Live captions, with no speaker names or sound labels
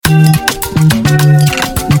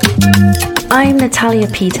I'm Natalia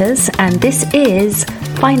Peters, and this is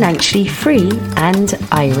Financially Free and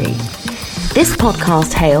Irie. This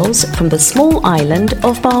podcast hails from the small island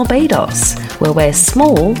of Barbados, where we're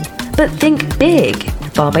small but think big.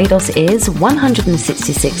 Barbados is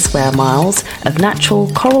 166 square miles of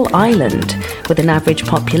natural coral island with an average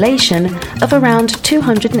population of around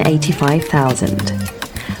 285,000.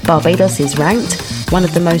 Barbados is ranked one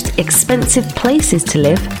of the most expensive places to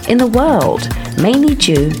live in the world, mainly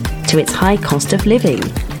due to its high cost of living.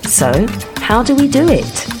 So, how do we do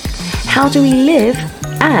it? How do we live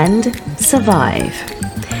and survive?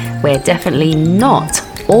 We're definitely not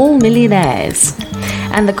all millionaires.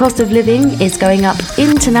 And the cost of living is going up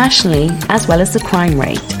internationally as well as the crime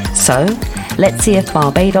rate. So, let's see if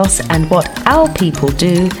Barbados and what our people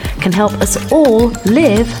do can help us all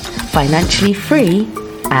live financially free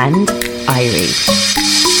and Irie.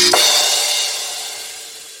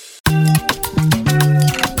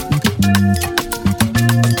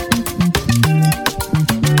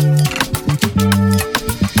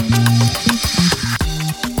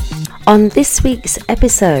 On this week's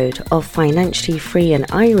episode of Financially Free and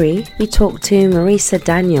Irie, we talk to Marisa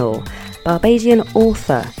Daniel, Barbadian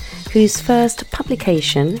author, whose first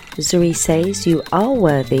publication, Zuri Says You Are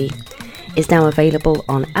Worthy, is now available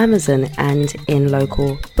on Amazon and in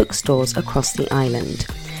local bookstores across the island.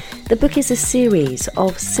 The book is a series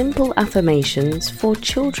of simple affirmations for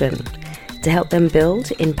children to help them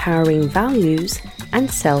build empowering values and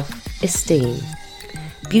self-esteem.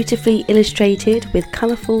 Beautifully illustrated with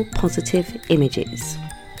colourful positive images.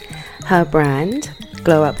 Her brand,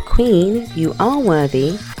 Glow Up Queen, You Are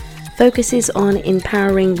Worthy, focuses on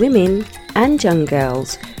empowering women and young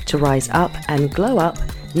girls to rise up and glow up,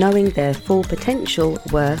 knowing their full potential,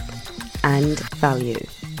 worth and value.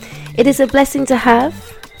 It is a blessing to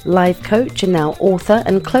have life coach and now author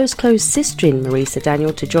and close sister-in Marisa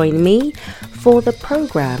Daniel to join me for the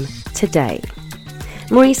program today.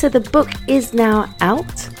 Marisa, the book is now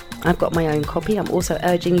out. I've got my own copy. I'm also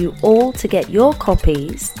urging you all to get your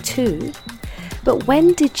copies too. But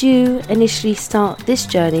when did you initially start this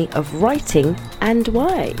journey of writing and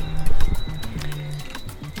why?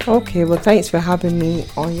 Okay, well, thanks for having me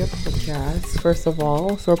on your podcast. First of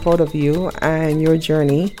all, so proud of you and your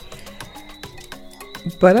journey.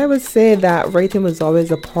 But I would say that writing was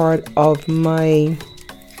always a part of my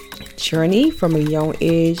journey from a young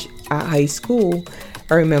age at high school.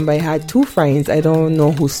 I remember I had two friends. I don't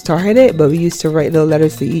know who started it, but we used to write little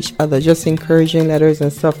letters to each other, just encouraging letters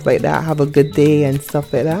and stuff like that. Have a good day and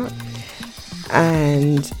stuff like that.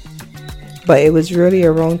 But it was really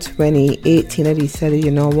around 2018 that I decided,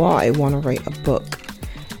 you know what, I want to write a book.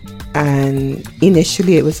 And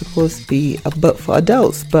initially it was supposed to be a book for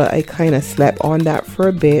adults, but I kind of slept on that for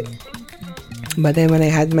a bit. But then when I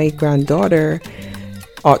had my granddaughter,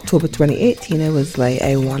 October 2018, I was like,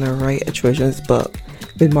 I want to write a children's book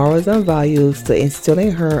with morals and values to instill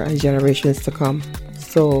in her and generations to come.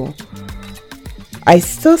 So I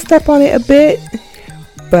still step on it a bit,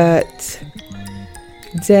 but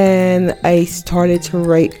then I started to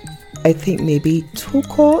write, I think maybe 2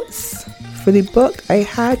 quotes for the book I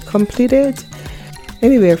had completed.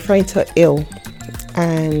 Anyway, a friend took ill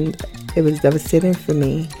and it was devastating for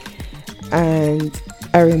me. And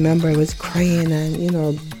I remember I was crying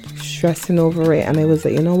and, stressing over it. And I was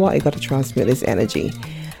like, you know what? I got to transmit this energy.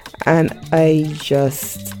 And I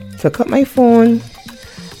just took up my phone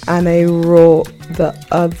and I wrote the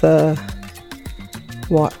other,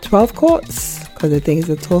 12 quotes? Because I think it's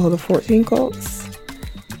a total of 14 quotes.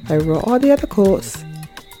 I wrote all the other quotes.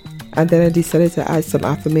 And then I decided to add some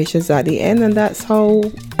affirmations at the end. And that's how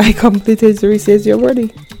I completed Zuri Says You're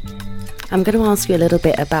Worthy. I'm going to ask you a little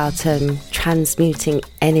bit about transmuting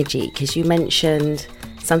energy, because you mentioned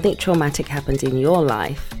something traumatic happened in your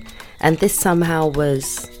life, and this somehow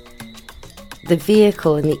was the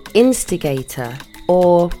vehicle and the instigator,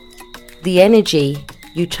 or the energy,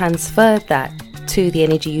 you transferred that to the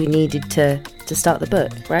energy you needed to start the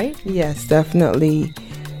book, right? Yes, definitely.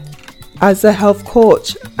 As a health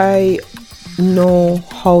coach, I know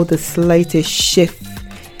how the slightest shift,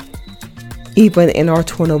 even in our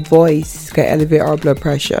tone of voice, can elevate our blood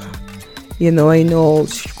pressure. I know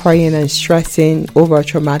crying and stressing over a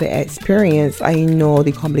traumatic experience, I know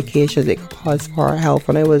the complications it could cause for our health.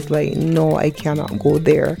 And I was like, no, I cannot go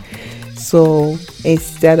there. So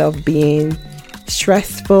instead of being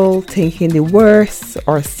stressful, thinking the worst,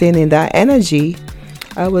 or sending that energy,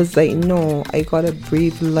 I was like, no, I gotta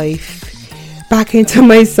breathe life back into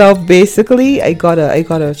myself. Basically, I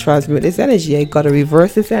gotta transmit this energy. I gotta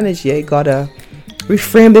reverse this energy. I gotta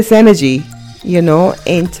reframe this energy,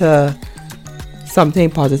 into something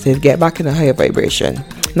positive, get back in a higher vibration.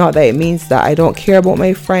 Not that it means that I don't care about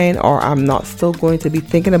my friend or I'm not still going to be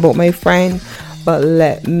thinking about my friend, but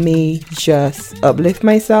let me just uplift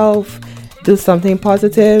myself, do something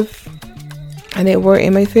positive, and it worked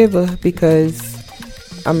in my favor because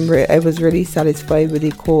I was really satisfied with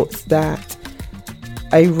the quotes that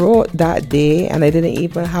I wrote that day, and I didn't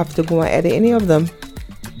even have to go and edit any of them.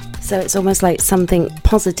 So it's almost like something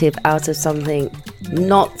positive out of something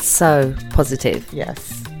not so positive.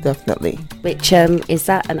 Yes, definitely. Which is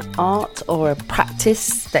that an art or a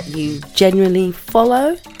practice that you genuinely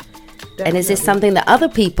follow? Definitely. And is this something that other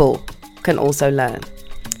people can also learn?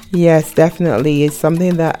 Yes, definitely. It's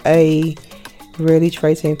something that I really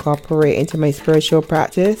try to incorporate into my spiritual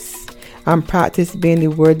practice. And practice being the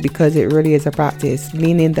word because it really is a practice,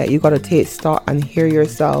 meaning that you got to take stock and hear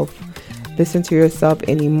yourself, listen to yourself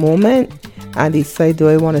in the moment and decide, do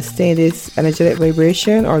I want to stay in this energetic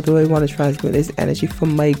vibration or do I want to transmit this energy for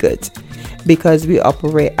my good? Because we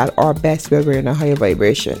operate at our best when we're in a higher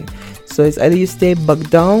vibration. So it's either you stay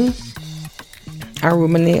bugged down and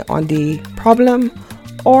ruminate on the problem,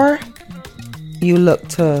 or you look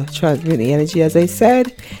to transmit the energy, as I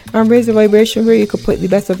said, and raise the vibration where you could put the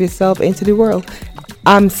best of yourself into the world.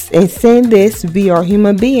 In saying this, we are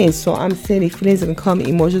human beings, so I'm saying if feelings can come,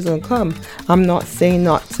 emotions can come. I'm not saying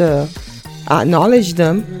not to acknowledge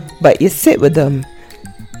them, but you sit with them.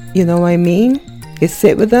 You know what I mean? You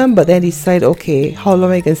sit with them, but then decide, okay, how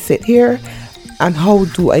long I can sit here, and how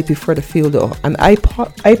do I prefer to feel though? And I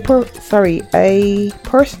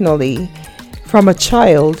personally, from a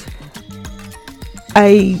child,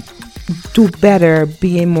 I do better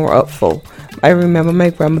being more upful. I remember my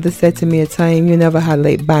grandmother said to me a time, you never had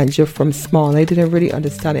like banjo from small. I didn't really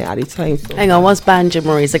understand it at the time. So. Hang on, what's banjo,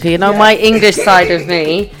 Marisa? Because you know my English side of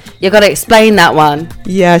me. You got to explain that one.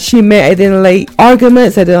 Yeah, she meant I didn't like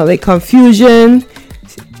arguments. I didn't like confusion.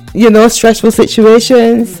 Stressful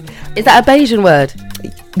situations. Is that a Bayesian word?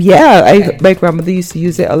 Yeah, my grandmother used to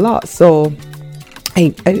use it a lot. So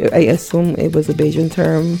I assume it was a Bayesian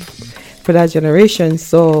term for that generation.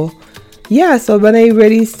 So when I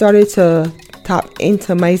really started to tap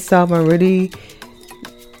into myself and really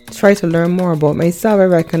try to learn more about myself, I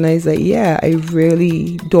recognize that I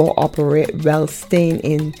really don't operate well staying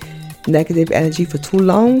in negative energy for too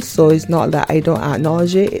long. So it's not that I don't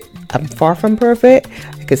acknowledge it. I'm far from perfect.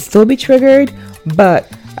 I could still be triggered, but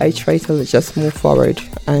I try to just move forward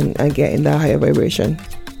and get in that higher vibration.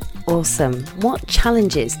 Awesome. What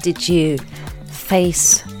challenges did you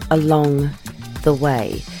face along the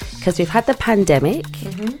way? Because we've had the pandemic.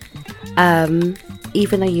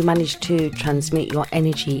 Even though you managed to transmit your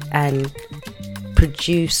energy and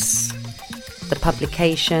produce the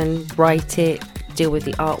publication, write it, deal with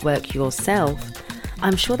the artwork yourself,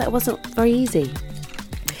 I'm sure that wasn't very easy.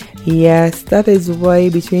 Yes, that is why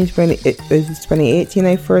between 2018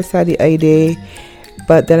 I first had the idea,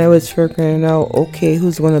 but then I was figuring out, okay,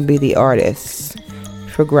 who's going to be the artist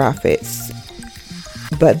for graphics?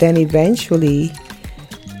 But then eventually,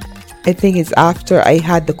 I think it's after I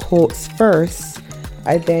had the quotes first,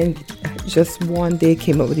 I then just one day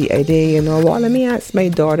came up with the idea, let me ask my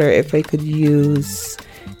daughter if I could use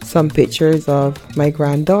some pictures of my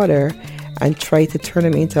granddaughter and try to turn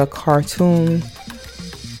them into a cartoon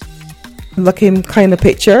looking kind of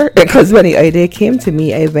picture. Because when the idea came to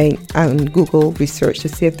me, I went and Google research to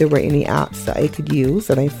see if there were any apps that I could use,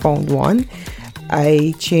 and I found one.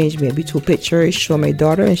 I changed maybe 2 pictures, show my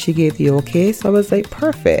daughter, and she gave the okay. So I was like,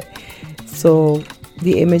 perfect. So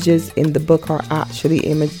the images in the book are actually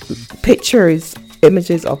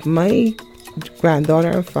images of my granddaughter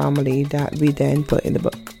and family that we then put in the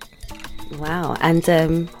book. Wow.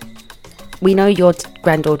 And we know your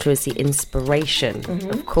granddaughter is the inspiration,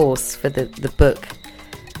 of course, for the book,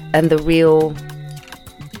 and the real,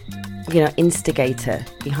 instigator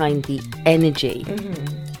behind the energy.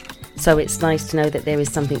 So it's nice to know that there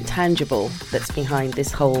is something tangible that's behind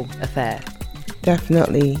this whole affair.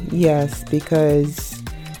 Definitely, yes, because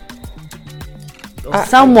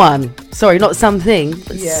someone, not something,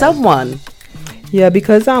 but someone. Yeah,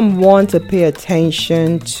 because I'm one to pay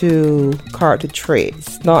attention to character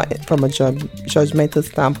traits, not from a judgmental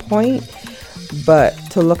standpoint, but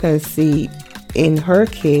to look and see, in her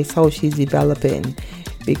case, how she's developing.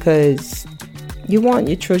 Because you want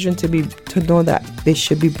your children to know that they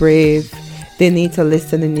should be brave, they need to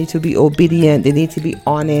listen, they need to be obedient, they need to be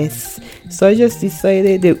honest. So I just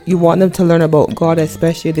decided that you want them to learn about God,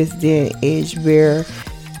 especially this day and age where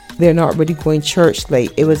they're not really going church.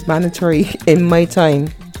 Like, it was mandatory in my time,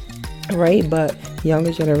 right? But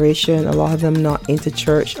younger generation, a lot of them not into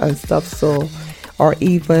church and stuff. So or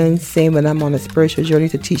even same when I'm on a spiritual journey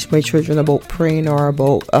to teach my children about praying or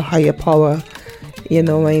about a higher power. You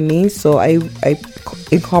know what I mean? So I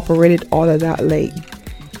incorporated all of that, like,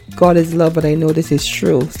 God is love, but I know this is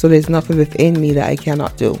true. So there's nothing within me that I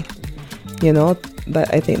cannot do. You know,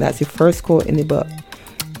 but I think that's the first quote in the book.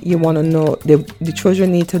 You want to know, the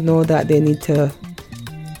children need to know that they need to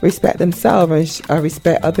respect themselves and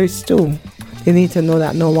respect others too. They need to know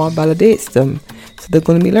that no one validates them. So they're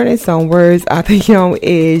going to be learning some words at a young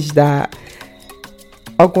age that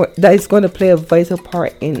is going to play a vital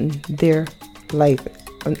part in their life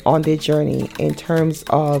and on their journey in terms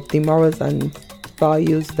of the morals and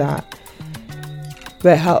values that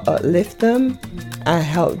will help uplift them and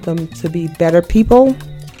help them to be better people.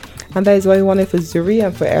 And that is why I wanted for Zuri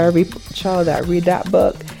and for every child that read that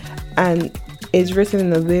book. And it's written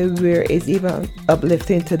in a way where it's even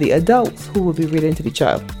uplifting to the adults who will be reading to the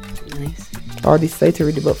child. Nice. Or decide to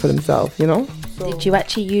read the book for themselves, you know? Did you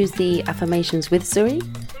actually use the affirmations with Zuri?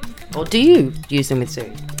 Or do you use them with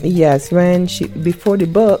Zuri? Yes, before the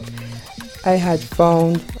book, I had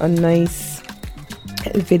found a nice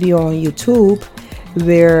video on YouTube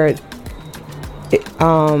where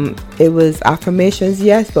it was affirmations,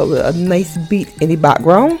 yes, but with a nice beat in the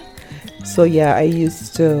background. So yeah, I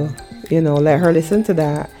used to, let her listen to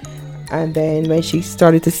that, and then when she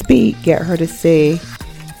started to speak, get her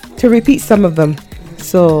to repeat some of them.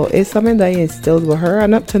 So it's something that I instilled with her,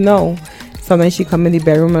 and up to now, sometimes she come in the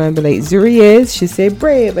bedroom and I'd be like, Zuri is, she say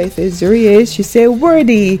brave. I say Zuri is, she say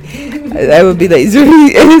worthy. I would be like, Zuri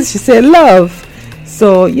is, she say love.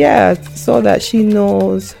 So yeah, so that she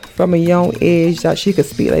knows from a young age that she could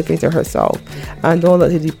speak life into herself and don't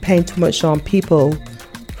let it depend too much on people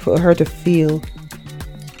for her to feel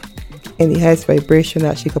in the highest vibration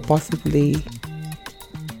that she could possibly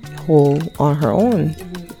hold on her own.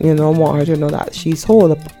 Want her to know that she's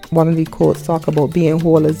whole. One of the quotes talk about being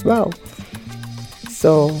whole as well.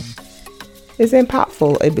 So it's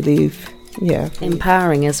impactful, I believe. Yeah.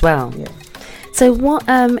 Empowering as well. Yeah. So what,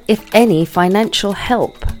 if any, financial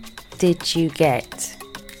help did you get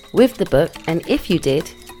with the book? And if you did,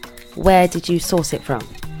 where did you source it from?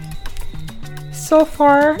 So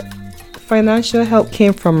far, financial help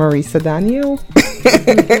came from Marisa Daniel.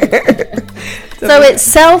 So it's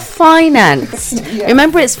self-financed. Yeah.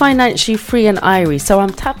 Remember, it's financially free and Irie. So I'm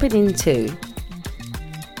tapping into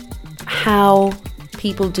how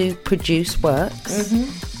people do produce works,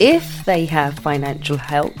 if they have financial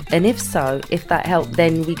help, and if so, if that help,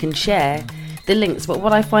 then we can share the links. But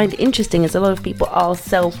what I find interesting is a lot of people are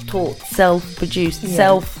self-taught, self-produced,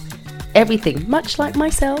 everything, much like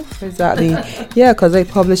myself. Exactly. Yeah, because I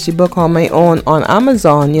published the book on my own on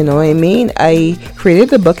Amazon, you know what I mean? I created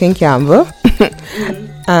the book in Canva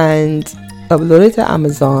and uploaded it to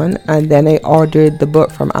Amazon, and then I ordered the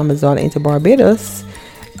book from Amazon into Barbados,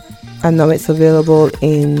 and now it's available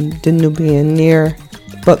in the Nubian Near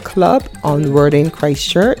Book Club on Word in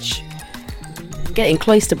Christchurch. Getting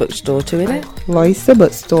Cloister Bookstore too, isn't it? Cloister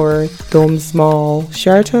Bookstore, Domes Mall,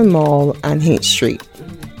 Sheraton Mall, and H Street.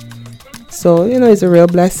 So, it's a real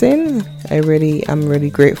blessing. I'm really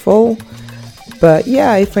grateful. But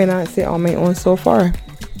yeah, I financed it on my own so far.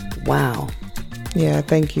 Wow. Yeah,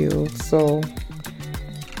 thank you. So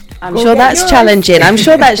I'm sure that's challenging. I'm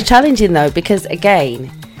sure that's challenging though, because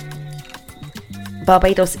again,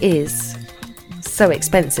 Barbados is so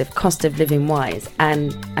expensive, cost of living wise,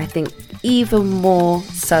 and I think even more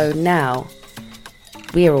so now,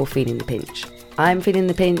 we are all feeling the pinch. I'm feeling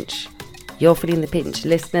the pinch. You're feeling the pinch.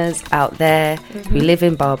 Listeners out there who live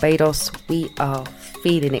in Barbados, we are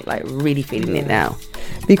feeling it, like really feeling it now.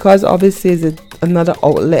 Because obviously it's another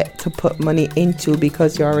outlet to put money into,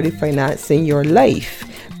 because you're already financing your life,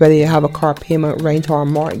 whether you have a car payment, rent, or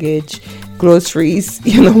mortgage, groceries,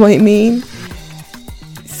 you know what I mean?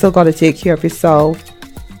 Still got to take care of yourself.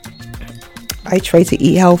 I try to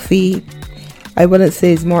eat healthy. I wouldn't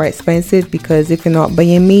say it's more expensive, because if you're not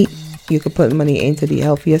buying meat, you could put money into the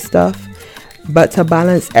healthier stuff. But to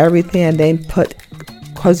balance everything and then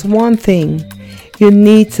because one thing, you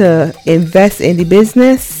need to invest in the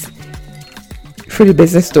business for the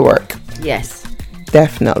business to work. Yes.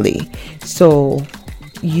 Definitely. So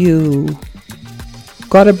you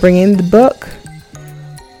got to bring in the book.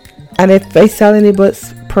 And if I sell any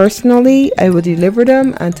books personally, I will deliver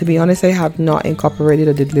them. And to be honest, I have not incorporated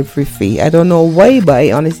a delivery fee. I don't know why, but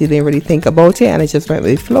I honestly didn't really think about it. And I just went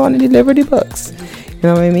with the flow and deliver the books. You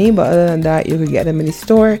know what I mean? But other than that, you could get them in the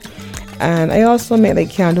store. And I also make like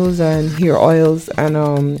candles and hair oils and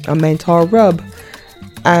a menthol rub.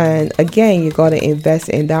 And again, you got to invest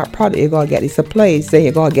in that product. You got to get the supplies. Then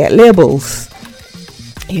you got to get labels.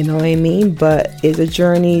 You know what I mean? But it's a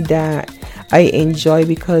journey that I enjoy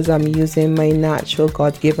because I'm using my natural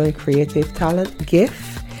God-given creative talent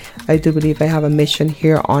gift. I do believe I have a mission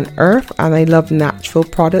here on earth, and I love natural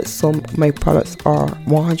products, so my products are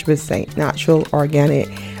 100% natural, organic.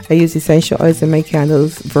 I use essential oils in my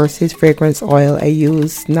candles versus fragrance oil. I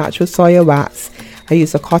use natural soya wax. I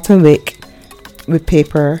use a cotton wick with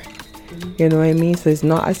paper, you know what I mean? So it's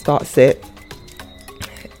not a start set.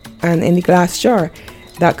 And in the glass jar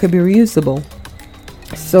that could be reusable.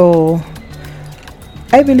 So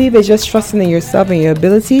I believe it's just trusting in yourself and your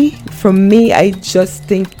ability. For me, I just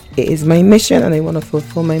think it is my mission, and I want to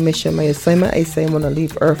fulfill my mission, my assignment. I say I want to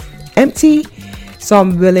leave Earth empty, so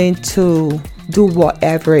I'm willing to do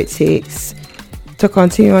whatever it takes to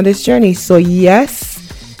continue on this journey. So yes,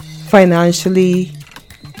 financially,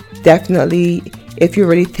 definitely, if you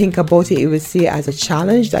really think about it, you would see it as a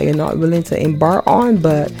challenge that you're not willing to embark on.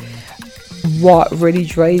 But what really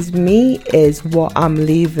drives me is what I'm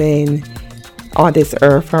leaving on this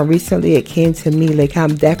earth. And recently it came to me like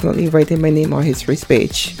I'm definitely writing my name on history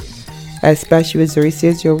page, especially with Zuri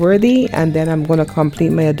Says You're Worthy. And then I'm going to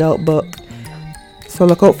complete my adult book, so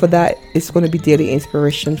look out for that. It's going to be daily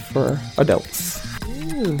inspiration for adults.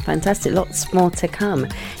 Fantastic, lots more to come.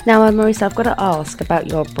 Now Marisa, I've got to ask about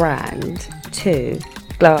your brand too,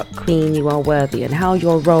 Glow Up Queen You Are Worthy, and how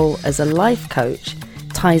your role as a life coach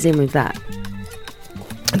ties in with that.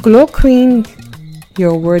 Glow Queen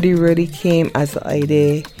You're Worthy really came as an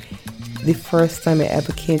idea the first time it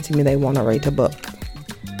ever came to me that I want to write a book.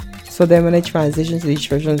 So then when I transitioned to the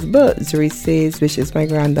children's book, Zuri Says, which is my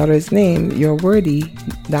granddaughter's name, You're Worthy,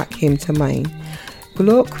 that came to mind.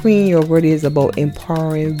 Glow Up Queen You're Worthy is about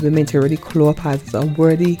empowering women to really glow up as a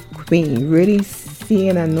worthy queen, really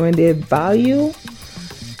seeing and knowing their value,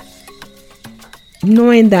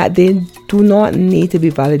 knowing that they do not need to be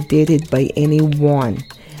validated by anyone.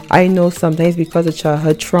 I know sometimes because of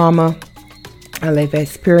childhood trauma and life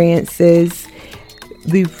experiences,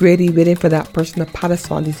 we really waiting for that person to pat us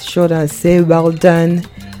on the shoulder and say, well done.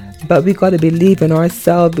 But we got to believe in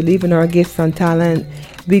ourselves, believe in our gifts and talent.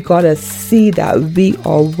 We got to see that we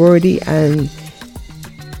are worthy, and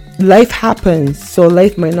life happens. So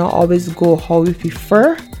life might not always go how we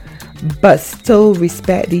prefer, but still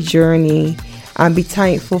respect the journey and be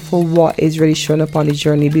thankful for what is really showing up on the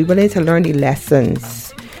journey. Be willing to learn the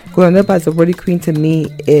lessons. Growing up as a worthy queen to me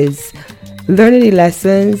is learning the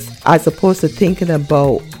lessons as opposed to thinking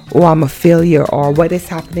about, oh, I'm a failure or what is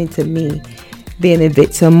happening to me, being in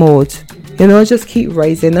victim mode. You know, just keep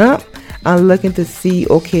rising up and looking to see,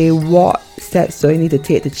 okay, what steps do I need to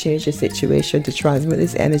take to change the situation, to transmit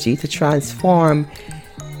this energy, to transform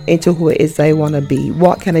into who it is I want to be.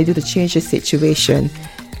 What can I do to change the situation?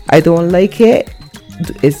 I don't like it.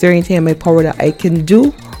 Is there anything in my power that I can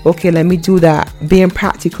do? Okay, let me do that. Being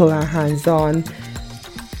practical and hands-on.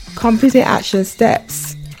 Completing action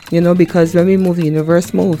steps, you know, because when we move, the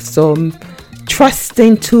universe moves. So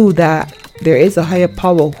trusting too that there is a higher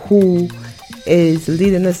power who is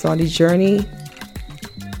leading us on the journey.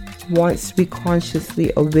 Once we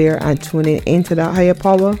consciously aware and tuning into that higher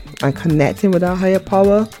power and connecting with that higher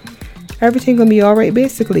power, everything gonna be all right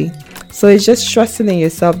basically. So it's just trusting in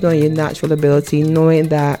yourself, knowing your natural ability, knowing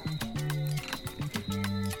that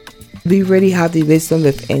we really have the wisdom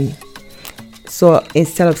within. So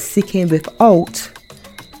instead of seeking without,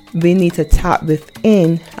 we need to tap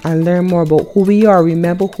within and learn more about who we are.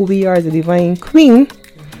 Remember who we are as a divine queen,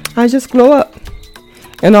 and just glow up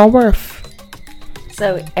in our worth.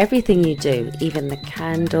 So everything you do, even the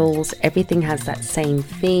candles, everything has that same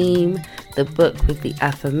theme. The book with the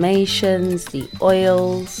affirmations, the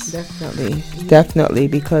oils. Definitely,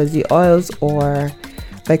 because the oils are,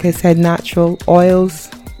 like I said, natural oils.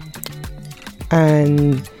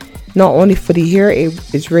 And not only for the hair,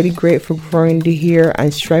 it's really great for growing the hair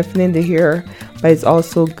and strengthening the hair, but it's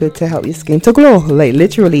also good to help your skin to glow, like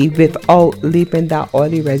literally, without leaving that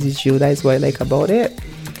oily residue. That's what I like about it.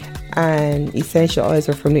 And essential oils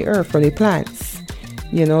are from the earth, from the plants,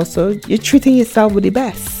 you know, so you're treating yourself with the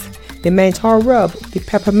best. The menthol rub, the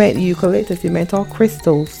peppermint, the eucalyptus, the menthol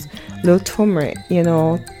crystals, little turmeric, you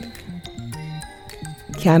know,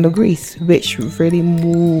 candle grease, which really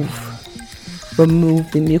remove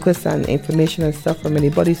the mucus and inflammation and stuff from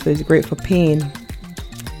anybody. So it's great for pain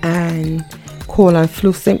and cold and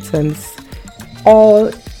flu symptoms.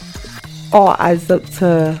 All adds up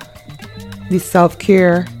to the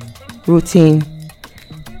self-care routine.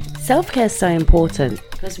 Self-care is so important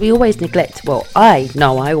because we always neglect, well, I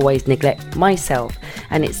know I always neglect myself,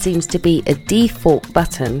 and it seems to be a default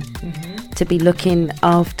button to be looking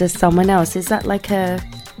after someone else. Is that like a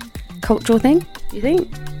cultural thing, do you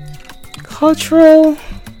think? Cultural,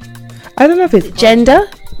 I don't know if it's gender.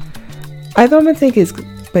 I don't even think it's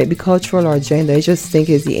might be cultural or gender. I just think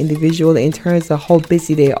it's the individual in terms of how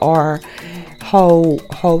busy they are,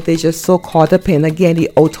 how they just so caught up in, again, the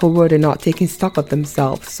outer world and not taking stock of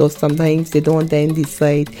themselves. So sometimes they don't then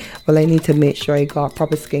decide, well, I need to make sure I got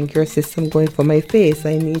proper skincare system going for my face.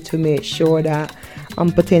 I need to make sure that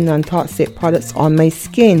I'm putting non-toxic products on my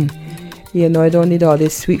skin. You know, I don't need all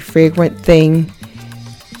this sweet fragrant thing.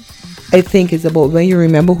 I think it's about when you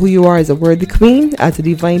remember who you are as a worthy queen, as a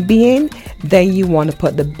divine being, then you want to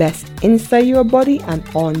put the best inside your body and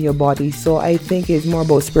on your body. So I think it's more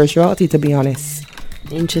about spirituality, to be honest.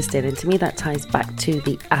 Interesting. And to me, that ties back to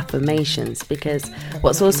the affirmations, because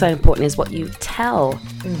what's also important is what you tell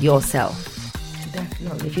yourself.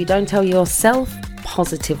 Definitely. If you don't tell yourself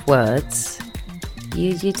positive words,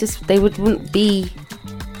 you just, they wouldn't be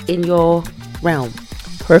in your realm.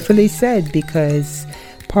 Perfectly said, because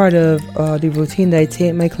part of the routine that I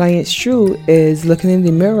take my clients through is looking in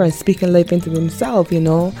the mirror and speaking life into themselves. You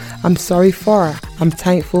know, I'm sorry for, I'm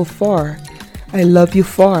thankful for, I love you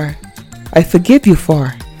for, I forgive you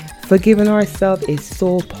for. Forgiving ourselves is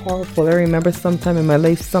so powerful. I remember sometime in my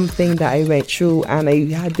life something that I went through and I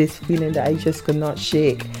had this feeling that I just could not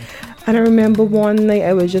shake. And I remember one night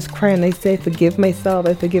I was just crying. I said, I forgive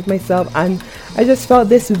myself. And I just felt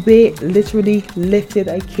this weight literally lifted.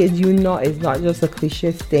 I kid you not. It's not just a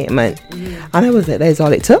cliche statement. And I was like, that is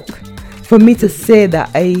all it took for me to say that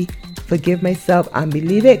I forgive myself and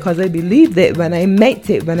believe it. Because I believed it when I meant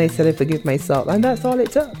it, when I said I forgive myself. And that's all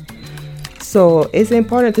it took. So it's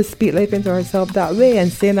important to speak life into ourselves that way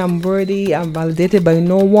and saying I'm worthy, I'm validated by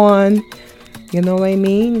no one. You know what I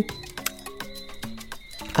mean?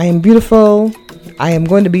 I am beautiful. I am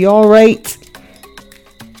going to be all right.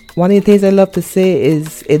 One of the things I love to say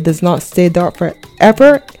is it does not stay dark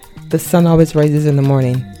forever. The sun always rises in the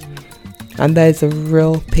morning. And that is a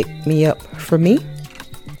real pick-me-up for me.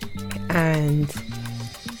 And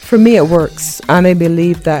for me, it works. And I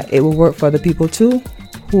believe that it will work for other people too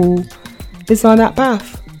who is on that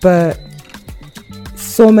path. But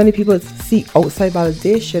so many people seek outside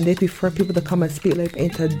validation. They prefer people to come and speak life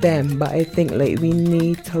into them. But I think like we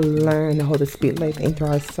need to learn how to speak life into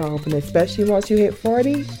ourselves. And especially once you hit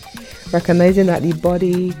 40, recognizing that the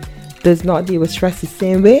body does not deal with stress the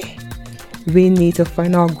same way. We need to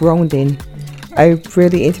find our grounding. I'm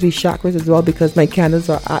really into these chakras as well, because my candles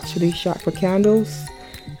are actually chakra candles,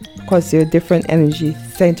 because they're different energy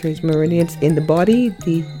centers, meridians in the body.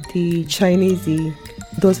 The Chinese,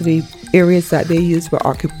 those are the areas that they use for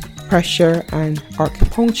acupressure and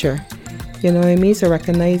acupuncture. You know what I mean? So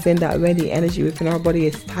recognizing that when the energy within our body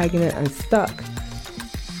is stagnant and stuck,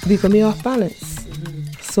 we can be off balance.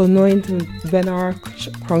 So knowing when our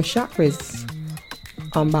crown chakra is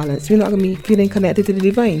unbalanced, we're not going to be feeling connected to the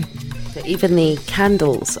divine. So even the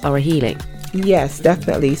candles are a healing. Yes,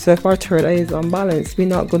 definitely. So if our third eye is unbalanced, we're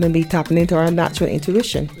not going to be tapping into our natural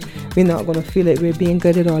intuition. We're not going to feel like we're being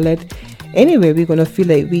guided or led anyway. We're going to feel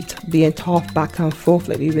like we're being tossed back and forth,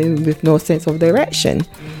 like we're with no sense of direction.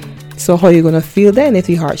 So how are you going to feel then if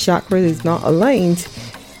your heart chakra is not aligned?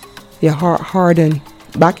 Your heart hardened.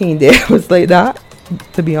 Back in there was like that,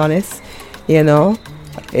 to be honest. You know,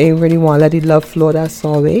 I really want to let the love flow that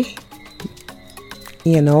way.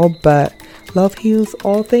 You know, but love heals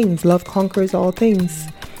all things. Love conquers all things.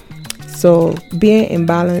 So being in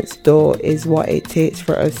balance, though, is what it takes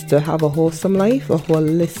for us to have a wholesome life, a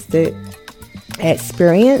holistic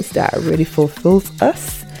experience that really fulfills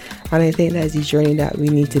us. And I think that's the journey that we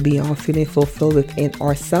need to be on, feeling fulfilled within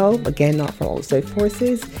ourselves. Again, not from outside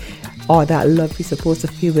forces. All that love we're supposed to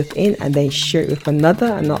feel within and then share it with another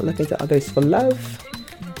and not looking to others for love.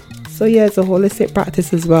 So yeah, it's a holistic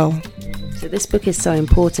practice as well. So this book is so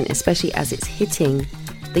important, especially as it's hitting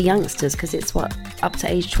the youngsters, because it's what, up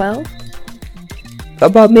to age 12?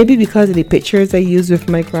 About maybe because of the pictures I used with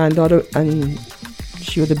my granddaughter, and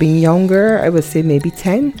she would have been younger, I would say maybe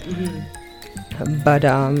 10. But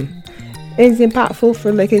it's impactful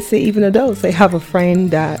for, like I say, even adults. I have a friend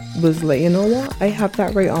that was like, you know what, I have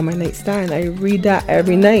that right on my nightstand. I read that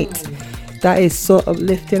every night. That is so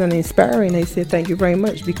uplifting and inspiring. I say thank you very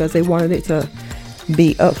much, because I wanted it to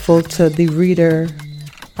be upful to the reader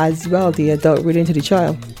as well, the adult reading to the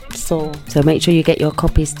child. So make sure you get your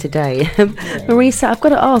copies today. Marisa, I've got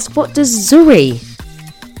to ask, what does Zuri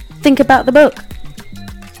think about the book?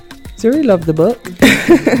 Zuri loved the book.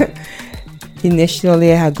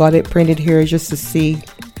 Initially, I had got it printed here just to see,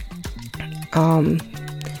 trial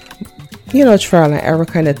and error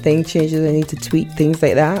kind of thing, changes I need to tweak, things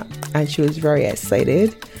like that. And she was very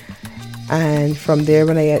excited. And from there,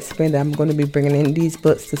 when I explained that I'm going to be bringing in these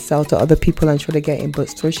books to sell to other people and try to get in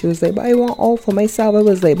bookstores, she was like, but I want all for myself. I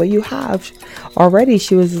was like, but you have already.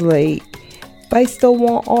 She was like, but I still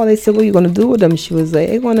want all. I said, what are you going to do with them? She was like,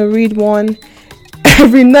 I'm going to read one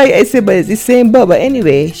every night. I said, but it's the same book. But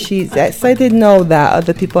anyway, she's excited now that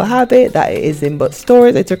other people have it, that it is in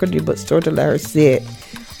bookstores. I took her to the bookstore to let her see it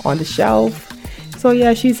on the shelf. So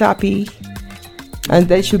yeah, she's happy. And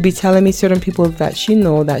then she'll be telling me certain people that she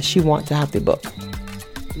know that she wants to have the book.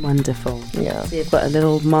 Wonderful. Yeah. So you've got a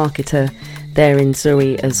little marketer there in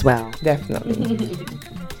Zuri as well. Definitely.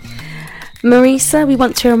 Marisa, we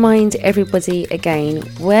want to remind everybody again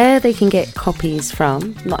where they can get copies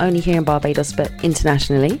from, not only here in Barbados but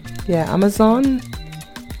internationally. Yeah, Amazon.com.uk.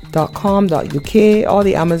 All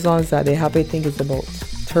the Amazons that they have, I think is about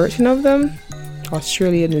 13 of them.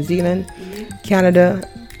 Australia, New Zealand, Canada,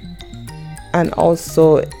 and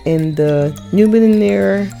also in the New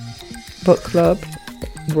Millionaire Book Club,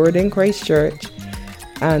 Word in Christchurch,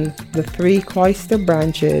 and the 3 Cloister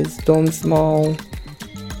branches, Domes Mall,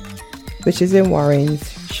 which is in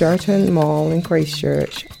Warrens, Sheraton Mall in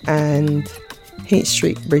Christchurch, and Haight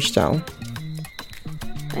Street, Bridgetown.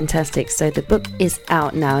 Fantastic. So the book is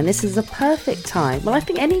out now, and this is a perfect time. Well, I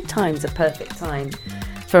think any time's a perfect time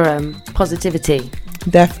for positivity.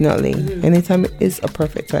 Definitely. Anytime is a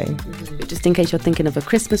perfect time. Just in case you're thinking of a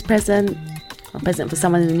Christmas present, or a present for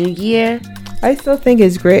someone in the new year. I still think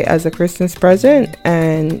it's great as a Christmas present,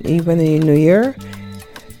 and even in the new year,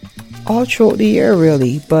 all throughout the year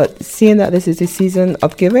really. But seeing that this is the season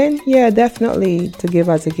of giving, yeah, definitely to give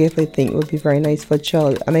as a gift, I think would be very nice for a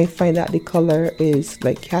child. And I find that the color is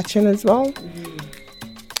like catching as well.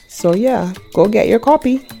 So yeah, go get your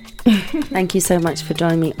copy. Thank you so much for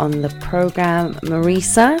joining me on the program,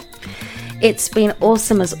 Marisa. It's been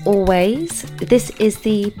awesome as always. This is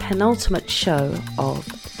the penultimate show of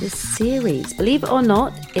this series. Believe it or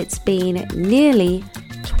not, it's been nearly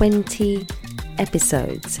 20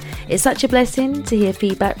 episodes. It's such a blessing to hear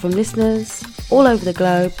feedback from listeners all over the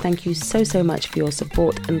globe. Thank you so much for your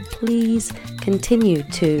support, and please continue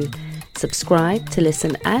to subscribe, to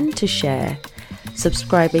listen and to share.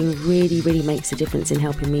 Subscribing really makes a difference in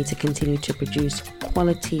helping me to continue to produce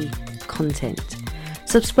quality content.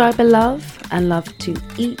 Subscriber love and love to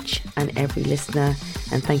each and every listener,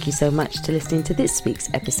 and thank you so much to listening to this week's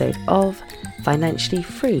episode of Financially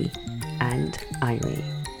Free and Irie.